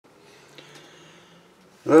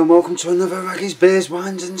Hello and welcome to another Raggy's Beers,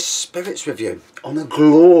 Wines and Spirits review on a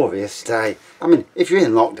glorious day. I mean, if you're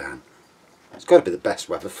in lockdown, it's got to be the best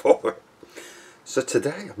weather for it. So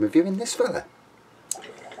today I'm reviewing this fella.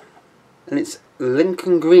 And it's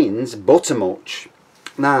Lincoln Green's Buttermuch.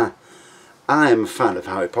 Now, I am a fan of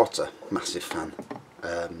Harry Potter, massive fan.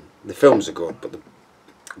 The films are good, but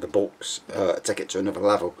the books take it to another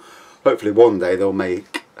level. Hopefully one day they'll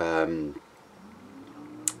make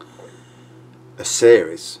a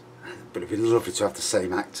series, but it'd be lovely to have the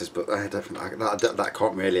same actors, but I don't think that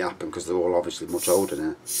can't really happen because they're all obviously much older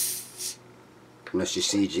now, unless you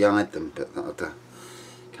CGI'd them, but that would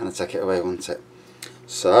kind of take it away, wouldn't it?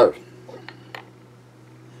 So,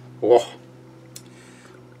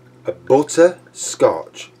 a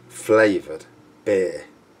butterscotch flavoured beer,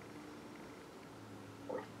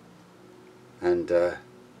 and I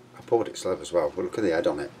poured it slow as well, but look at the head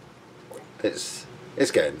on it, it's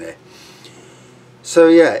getting there. So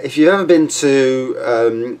yeah, if you've ever been to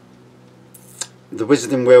the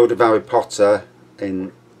Wizarding World of Harry Potter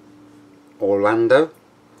in Orlando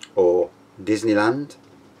or Disneyland,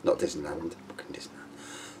 not Disneyland,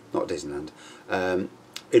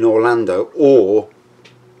 in Orlando, or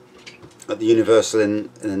at the Universal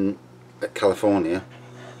in California,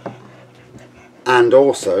 and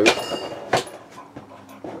also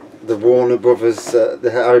the Warner Brothers,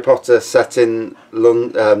 the Harry Potter set in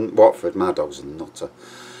Watford. My dog's a nutter.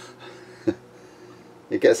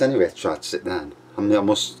 He gets anywhere to try to sit down. I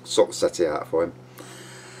must sort the settee out for him.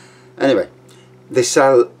 Anyway, they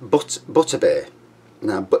sell ButterBeer.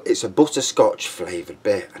 Now, it's a butterscotch flavoured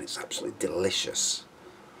beer, and it's absolutely delicious.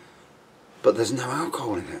 But there's no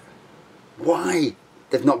alcohol in it. Why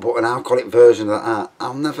they've not bought an alcoholic version of that,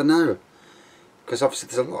 I'll never know. Because obviously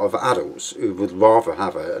there's a lot of adults who would rather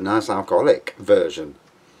have a nice alcoholic version.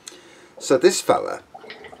 So this fella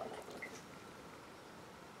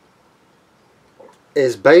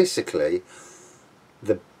is basically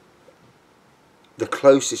the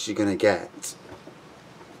closest you're going to get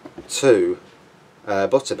to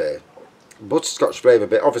butterbeer. Butterscotch flavour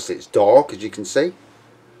beer. Obviously it's dark, as you can see,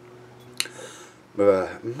 with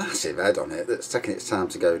a massive head on it that's taking its time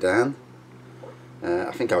to go down.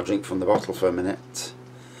 I think I'll drink from the bottle for a minute,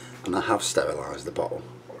 and I have sterilised the bottle.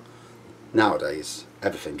 Nowadays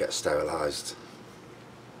everything gets sterilised.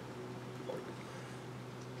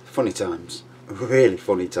 Funny times, really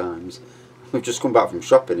funny times. We've just come back from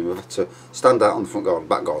shopping and we've had to stand out on the front garden.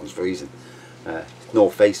 Back garden's freezing,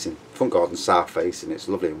 north facing, front garden's south facing, it's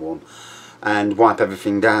lovely and warm, and wipe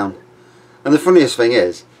everything down. And the funniest thing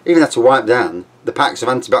is, even had to wipe down the packs of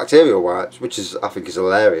antibacterial wipes, which is, I think, is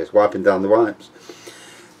hilarious, wiping down the wipes.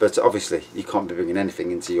 But obviously you can't be bringing anything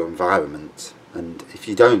into your environment, and if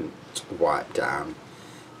you don't wipe down,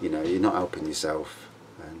 you know, you're not helping yourself,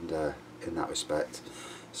 and in that respect.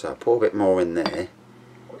 So I pour a bit more in there.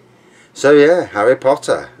 So yeah, Harry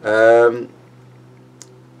Potter.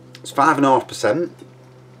 It's 5.5%,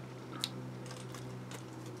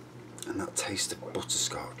 and that taste of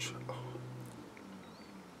butterscotch.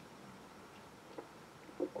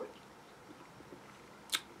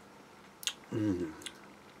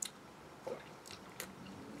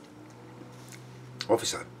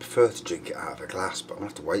 Obviously I prefer to drink it out of a glass, but I'm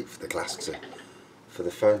going to have to wait for the glass for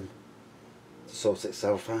the foam to sort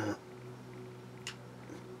itself out.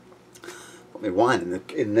 Put my wine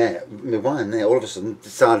in there, all of a sudden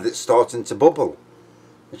decided it's starting to bubble,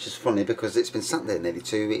 which is funny because it's been sat there nearly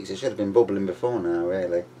 2 weeks. It should have been bubbling before now,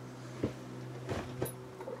 really.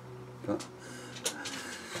 But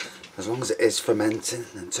as long as it is fermenting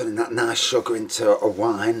and turning that nice sugar into a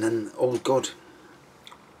wine, then all good.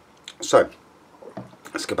 So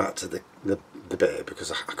let's go back to the beer,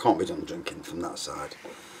 because I can't be done drinking from that side.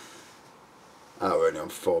 Oh, we're only on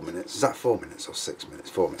 4 minutes. Is that 4 minutes or 6 minutes?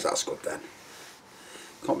 4 minutes, that's good then.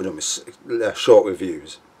 Can't be done with short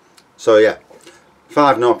reviews. So yeah,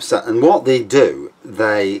 5.5%. And what they do,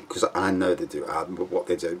 because I know they do, but what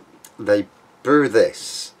they do, they brew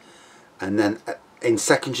this, and then in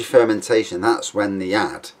secondary fermentation, that's when they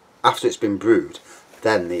add, after it's been brewed,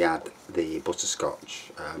 then they add the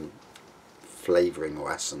butterscotch flavouring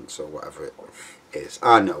or essence or whatever it is.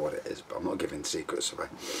 I know what it is, but I'm not giving secrets away.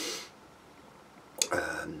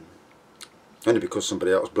 Only because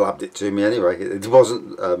somebody else blabbed it to me anyway. It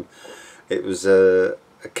wasn't, it was a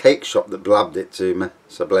cake shop that blabbed it to me,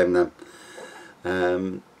 so I blame them.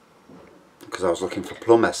 Because I was looking for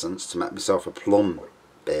plum essence to make myself a plum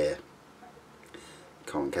beer.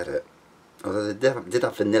 Can't get it. Although they did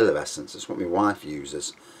have vanilla essence, that's what my wife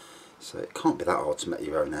uses. So it can't be that hard to make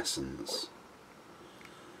your own essence.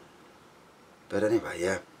 But anyway,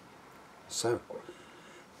 yeah. So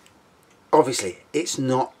obviously it's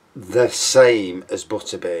not the same as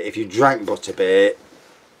butterbeer. If you drank butterbeer,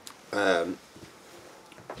 that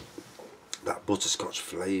butterscotch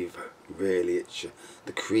flavour, really, it's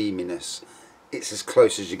the creaminess, it's as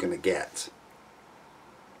close as you're going to get.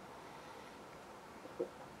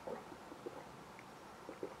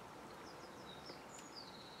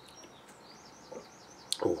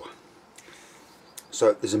 Oh,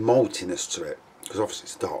 so there's a maltiness to it, because obviously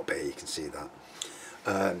it's dark beer, you can see that.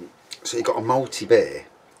 So you've got a malty beer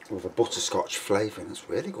with a butterscotch flavour, and it's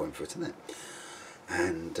really going for it, isn't it?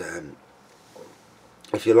 And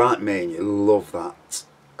if you're like me and you love that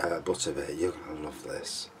butterbeer, you're going to love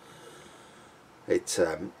this. It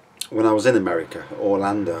when I was in America,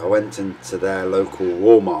 Orlando, I went into their local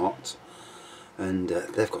Walmart, and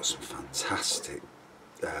they've got some fantastic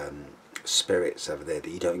spirits over there that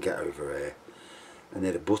you don't get over here, and they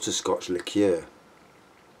had a butterscotch liqueur,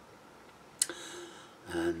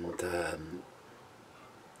 and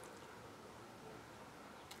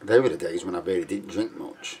they were the days when I really didn't drink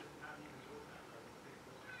much.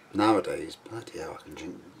 Nowadays, bloody hell, I can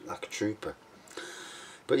drink like a trooper.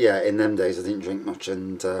 But yeah, in them days I didn't drink much,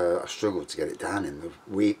 and I struggled to get it down in the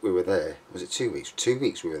week we were there. Was it 2 weeks? 2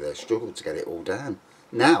 weeks we were there, struggled to get it all down.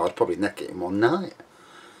 Now I'd probably neck it in one night.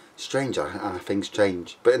 Strange how things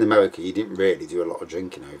change. But in America you didn't really do a lot of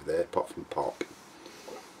drinking over there, apart from pop.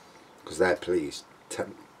 Because they're pleased.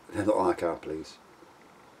 They're not like our please.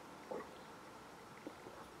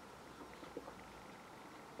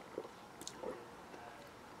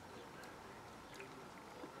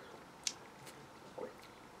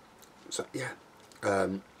 So yeah,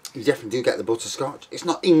 you definitely do get the butterscotch. It's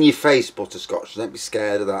not in your face butterscotch, don't be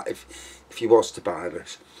scared of that if you was to buy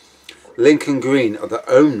this. Lincoln Green are the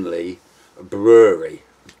only brewery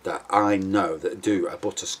that I know that do a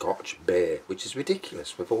butterscotch beer, which is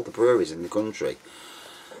ridiculous with all the breweries in the country.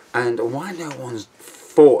 And why no one's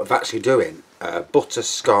thought of actually doing a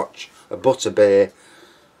butterscotch, a butterbeer,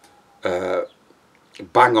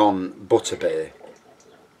 bang on butterbeer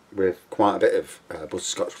with quite a bit of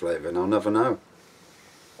butterscotch flavour, and I'll never know.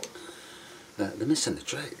 They're missing the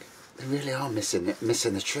trick. They really are missing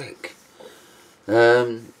the trick. I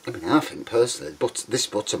mean, I think personally, this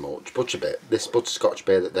Buttermuch, this butterscotch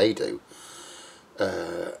beer that they do,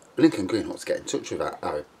 Lincoln Green ought to get in touch with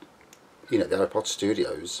our, the Harry Potter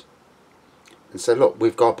Studios, and say, look,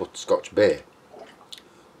 we've got butterscotch beer.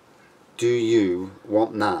 Do you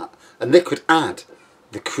want that? And they could add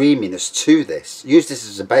the creaminess to this. Use this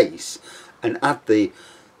as a base, and add the,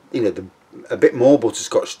 a bit more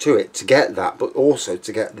butterscotch to it to get that, but also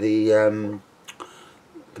to get the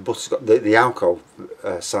butterscotch, the alcohol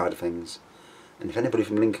side of things. And if anybody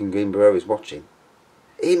from Lincoln Green Brewery is watching,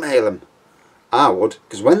 email them. I would,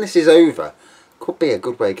 because when this is over, could be a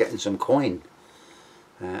good way of getting some coin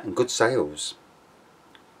and good sales.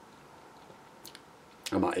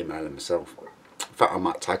 I might email them myself. In fact, I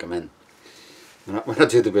might tag them in. When I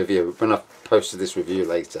do the review, when I've posted this review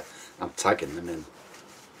later, I'm tagging them in.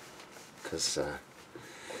 Because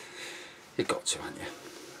you've got to, haven't you?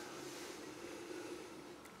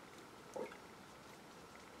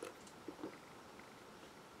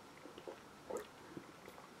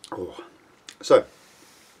 Oh, so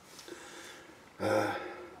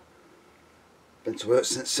been to work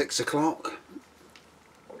since 6 o'clock.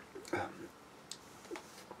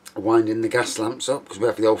 Winding the gas lamps up, because we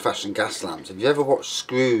have the old-fashioned gas lamps. Have you ever watched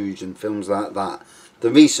Scrooge and films like that?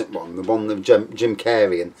 The recent one, the one with Jim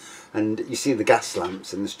Carrey, and you see the gas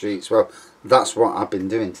lamps in the streets. Well, that's what I've been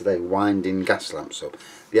doing today, winding gas lamps up.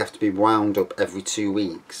 They have to be wound up every 2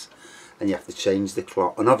 weeks, and you have to change the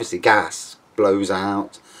clock. And obviously gas blows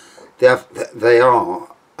out. They're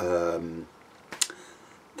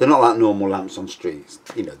not like normal lamps on streets.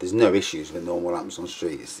 There's no issues with normal lamps on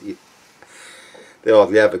streets. They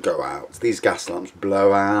hardly ever go out. These gas lamps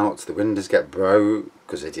blow out, the windows get broke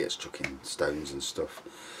because idiots chucking stones and stuff.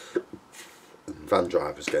 And van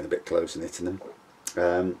drivers getting a bit close and hitting them.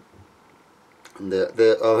 And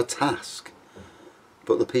they are a task.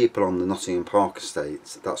 But the people on the Nottingham Park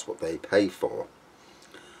estates, that's what they pay for.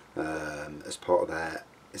 As part of their,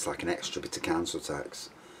 it's like an extra bit of council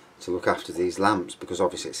tax to look after these lamps, because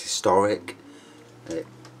obviously it's historic.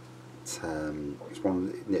 It's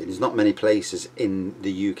one. There's not many places in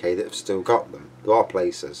the UK that have still got them. There are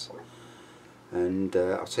places, and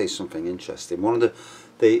I'll tell you something interesting.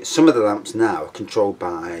 Some of the lamps now are controlled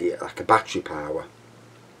by like a battery power,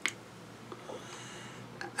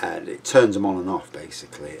 and it turns them on and off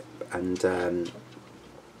basically. And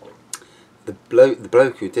the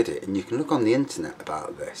bloke who did it, and you can look on the internet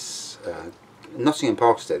about this. Nottingham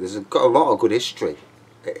Park Estate, there's got a lot of good history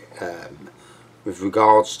with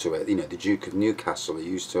regards to it. You know, the Duke of Newcastle, he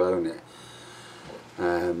used to own it.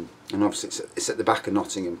 And obviously it's at the back of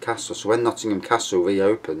Nottingham Castle, so when Nottingham Castle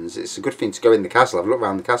reopens, it's a good thing to go in the castle, have a look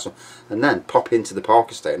around the castle, and then pop into the Park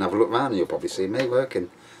Estate and have a look around, and you'll probably see me working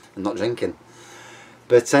and not drinking.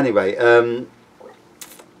 But anyway,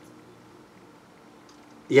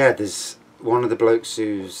 yeah, there's one of the blokes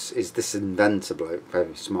is this inventor bloke,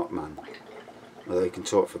 very smart man, although he can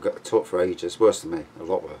talk for ages, worse than me, a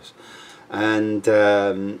lot worse.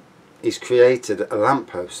 And he's created a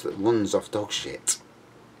lamppost that runs off dog shit.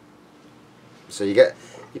 So you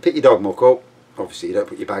pick your dog muck up, obviously you don't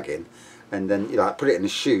put your bag in, and then you like put it in a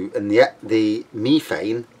chute, and the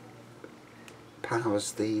methane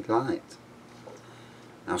powers the light.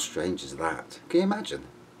 How strange is that? Can you imagine?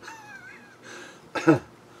 Dear,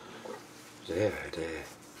 oh dear.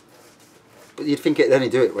 But you'd think it'd only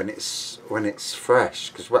do it when it's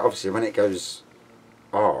fresh, because obviously when it goes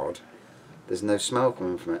hard, there's no smell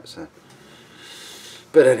coming from it. So,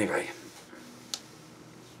 but anyway,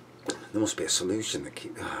 there must be a solution that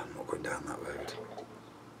keep. Oh, I'm not going down that road.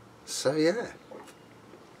 So yeah.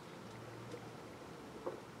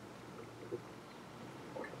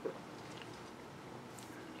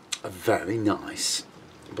 A very nice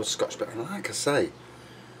Butterscotch Beer. And like I say,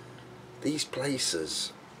 these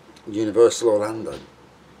places, Universal Orlando,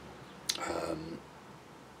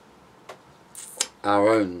 our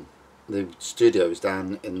own, the studios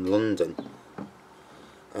down in London,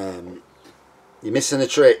 you're missing a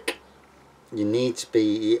trick. You need to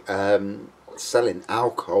be selling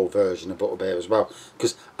alcohol version of Butterbeer as well,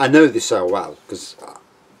 because I know they sell well, because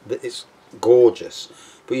it's gorgeous.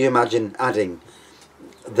 But you imagine adding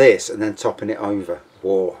this and then topping it over.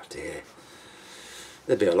 Whoa, dear.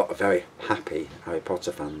 There'd be a lot of very happy Harry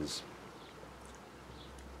Potter fans.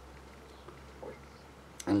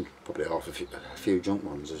 And probably half a few drunk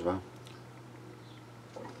ones as well.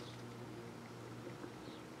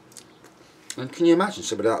 And can you imagine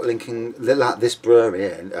somebody like Lincoln, like this brewery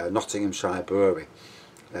here, Nottinghamshire Brewery,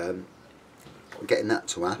 getting that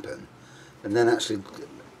to happen, and then actually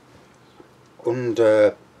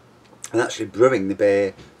brewing the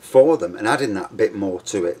beer for them and adding that bit more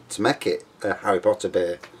to it to make it a Harry Potter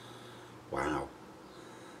beer. Wow,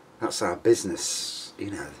 that's how business,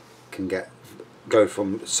 you know, can go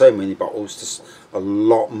from so many bottles to a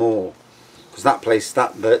lot more. Because that place,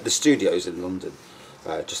 the studio's in London,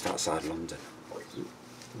 just outside London.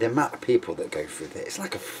 The amount of people that go through there, it's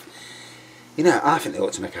like you know, I think they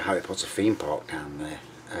ought to make a Harry Potter theme park down there.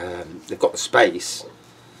 They've got the space,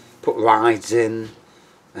 put rides in,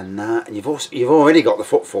 and that, and you've already got the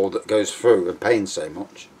footfall that goes through and paying so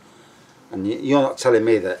much. And you're not telling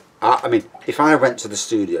me that. I mean, if I went to the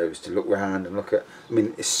studios to look around and look at, I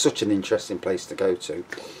mean, it's such an interesting place to go to.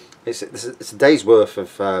 It's a day's worth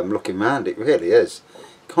of looking around. It really is.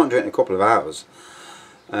 You can't do it in a couple of hours,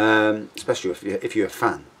 especially if you're a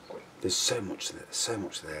fan. There's so much there. So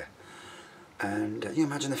much there, and you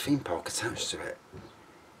imagine the theme park attached to it.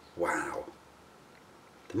 Wow.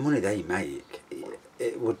 The money they make,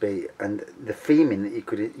 it would be, and the theming that you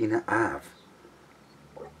could, you know, have.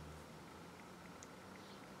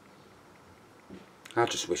 I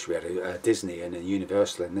just wish we had a Disney and a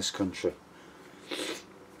Universal in this country.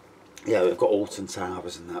 Yeah, we've got Alton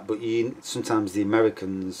Towers and that, but sometimes the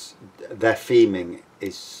Americans, their theming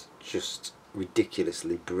is just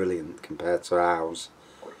ridiculously brilliant compared to ours,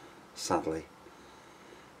 sadly.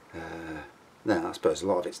 No, I suppose a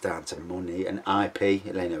lot of it's down to money and IP,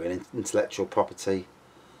 you know, and intellectual property.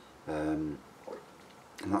 And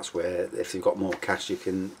that's where, if you've got more cash, you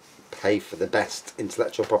can pay for the best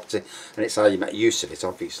intellectual property, and it's how you make use of it,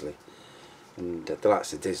 obviously. And the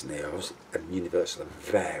likes of Disney and Universal are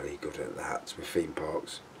very good at that with theme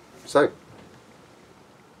parks. So,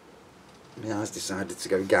 yeah, I've decided to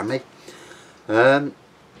go gammy. We've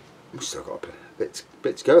still got a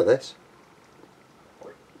bit to go with this.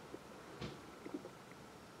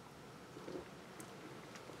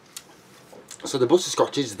 So the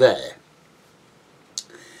butterscotch is there.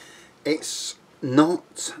 It's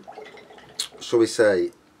not, shall we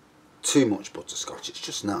say, too much butterscotch. It's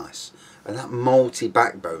just nice, and that malty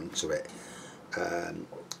backbone to it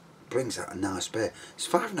brings out a nice beer. It's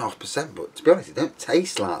 5.5%, but to be honest, it don't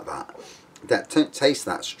taste like that. It don't taste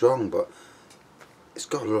that strong, but it's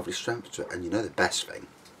got a lovely strength to it. And you know the best thing?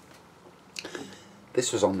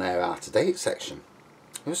 This was on their out of date section.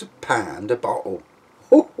 It was £1 a bottle.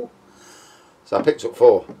 So I picked up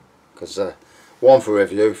 4, because 1 for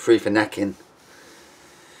review, 3 for necking.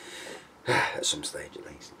 At some stage at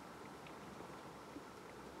least.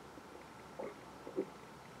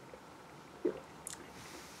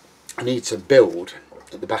 I need to build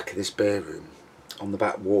at the back of this beer room on the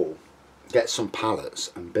back wall, get some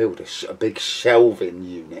pallets and build a big shelving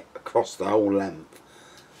unit across the whole length,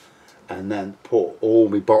 and then put all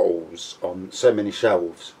my bottles on so many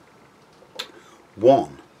shelves.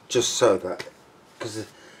 One, just so that, because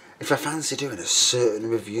if I fancy doing a certain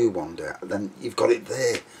review one day, then you've got it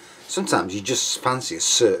there. Sometimes you just fancy a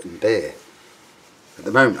certain beer. At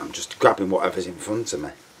the moment I'm just grabbing whatever's in front of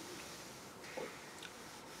me.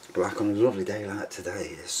 But like on a lovely day like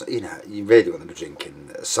today, you know, you really want to be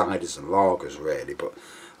drinking ciders and lagers really, but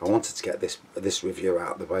I wanted to get this review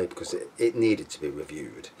out of the way because it needed to be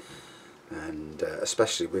reviewed, and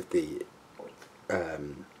especially with the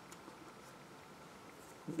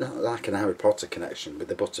like an Harry Potter connection with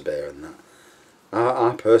the Butterbeer and that.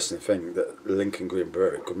 I personally think that Lincoln Green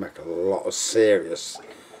Brewery could make a lot of serious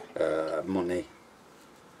money,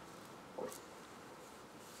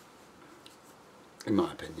 in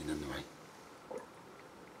my opinion anyway.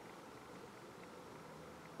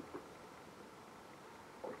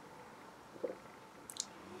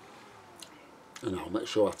 And I'll make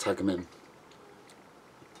sure I tag them in.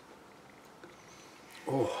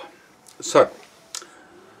 Oh, so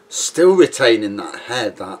still retaining that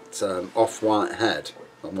head, that off-white head,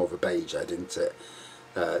 or more of a beige head, isn't it?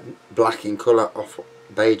 Black in colour, off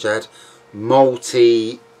beige head,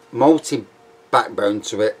 malty backbone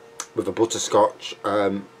to it, with a butterscotch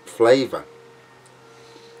flavour.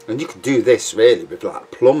 And you could do this really with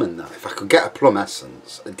like plum in that. If I could get a plum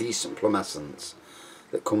essence, a decent plum essence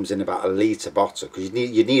that comes in about a litre bottle, because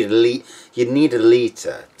you need a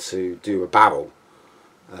litre to do a barrel,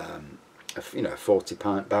 you know, a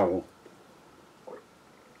 40-pint barrel.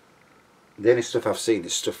 The only stuff I've seen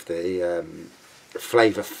is stuff the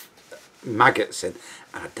flavour maggots in,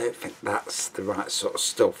 and I don't think that's the right sort of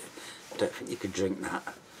stuff. I don't think you could drink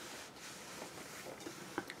that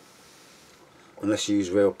unless you use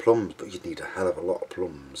real plums, but you'd need a hell of a lot of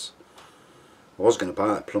plums. I was going to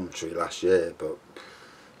buy a plum tree last year, but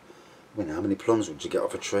I mean, how many plums would you get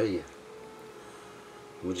off a tree?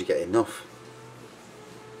 Would you get enough?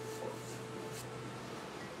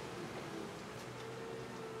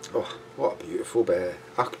 Oh, what a beautiful beer.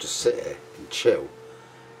 I could just sit here and chill,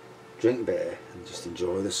 drink beer and just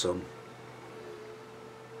enjoy the sun.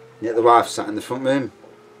 Yet the wife sat in the front room.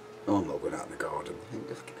 Oh, I'm not going out in the garden.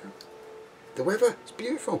 The weather, it's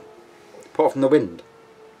beautiful, apart from the wind.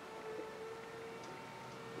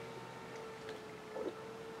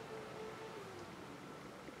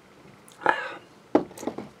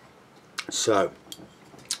 So,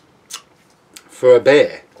 for a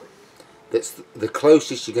beer that's the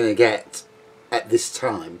closest you're going to get at this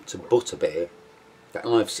time to butterbeer that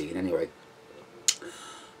I've seen anyway,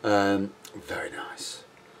 very nice.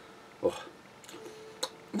 Oh.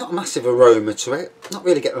 Not a massive aroma to it, not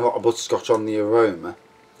really getting a lot of butterscotch on the aroma,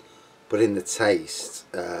 but in the taste,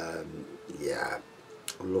 yeah,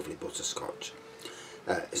 lovely butterscotch.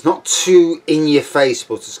 It's not too in your face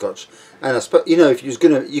butterscotch, and I suppose, you know, if you was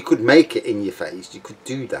gonna, you could make it in your face, you could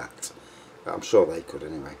do that. I'm sure they could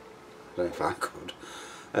anyway. I don't know if I could.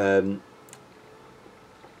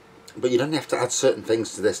 But you don't have to add certain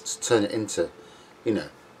things to this to turn it into, you know,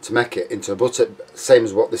 to make it into a butter, same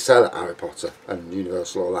as what they sell at Harry Potter and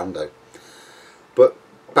Universal Orlando. But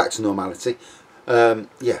back to normality.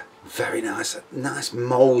 Yeah, very nice, nice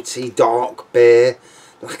malty dark beer.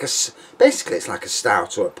 Like basically it's like a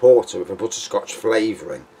stout or a porter with a butterscotch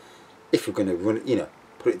flavouring. If you're going to run, you know,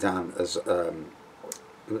 put it down as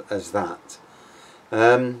that.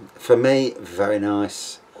 For me, very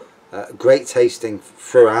nice. Great tasting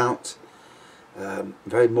throughout.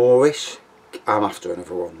 Very Moorish. I'm after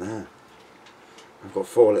another one there. I've got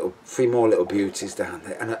three more little beauties down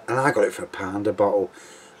there, and I got it for £1 a bottle.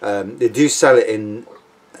 They do sell it in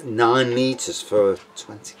 9 litres for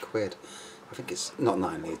 20 quid. I think it's not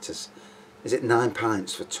 9 litres. Is it 9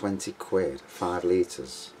 pints for 20 quid? 5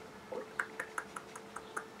 litres.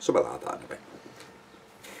 Something like that anyway.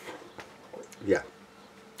 Yeah.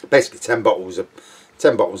 Basically 10 bottles of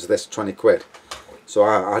this, 20 quid. So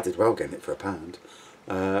I did well getting it for £1.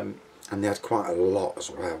 And they had quite a lot as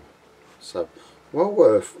well. So well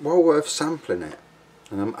worth sampling it.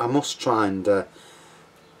 And I must try and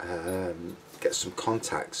get some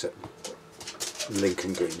contacts at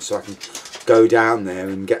Lincoln Green so I can go down there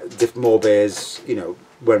and get more beers, you know,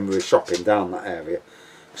 when we're shopping down that area.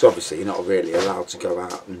 Because obviously you're not really allowed to go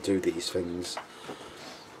out and do these things.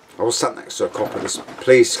 I was sat next to a cop of this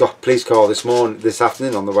police car this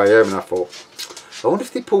afternoon on the way home, and I thought, I wonder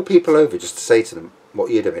if they pull people over just to say to them, what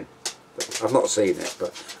are you doing? But I've not seen it,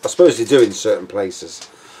 but I suppose they do in certain places.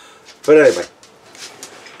 But anyway,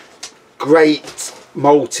 great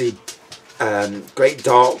malty, great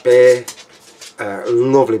dark beer,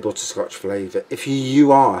 Lovely butterscotch flavour. If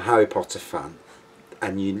you are a Harry Potter fan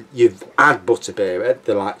and you've had ButterBeer,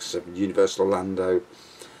 the likes of Universal Orlando,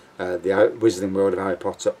 the Wizarding World of Harry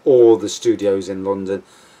Potter, or the studios in London,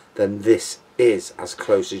 then this is as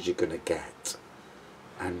close as you're going to get,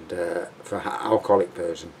 and for an alcoholic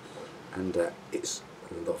version, and it's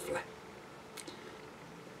lovely.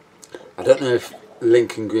 I don't know if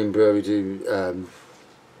Lincoln Green Brewery do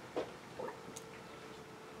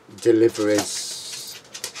deliveries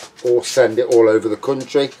or send it all over the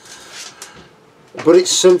country, but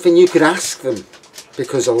it's something you could ask them,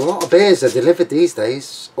 because a lot of beers are delivered these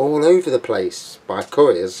days all over the place by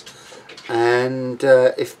couriers, and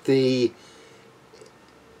if the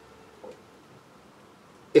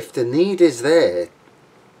need is there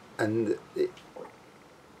and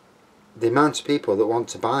the amount of people that want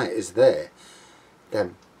to buy it is there,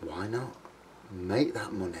 then why not make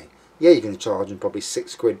that money? Yeah, you're going to charge them probably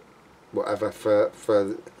 £6, whatever, for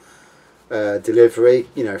delivery,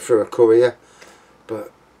 you know, through a courier,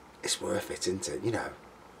 but it's worth it, isn't it, you know,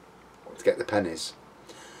 to get the pennies.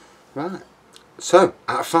 Right, so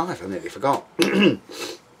out of 5, I nearly forgot.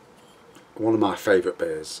 One of my favourite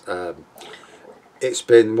beers. It's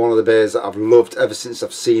been one of the beers that I've loved ever since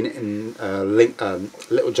I've seen it in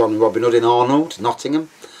Little John and Robin Hood in Arnold, Nottingham,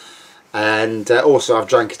 and also I've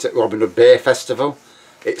drank it at Robin Hood Beer Festival.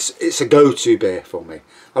 It's a go-to beer for me.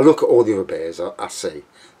 I look at all the other beers I see,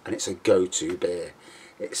 and it's a go-to beer.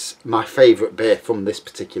 It's my favourite beer from this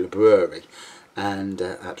particular brewery, and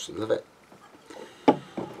I absolutely love it.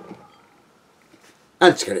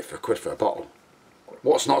 And to get it for £1 for a bottle,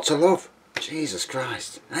 what's not to love? Jesus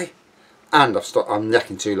Christ, hey? And I'm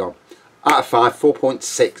necking too long. Out of 5,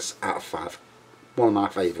 4.6 out of 5. One of my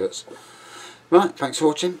favourites. Right, thanks for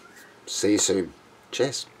watching. See you soon.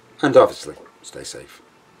 Cheers. And obviously, stay safe.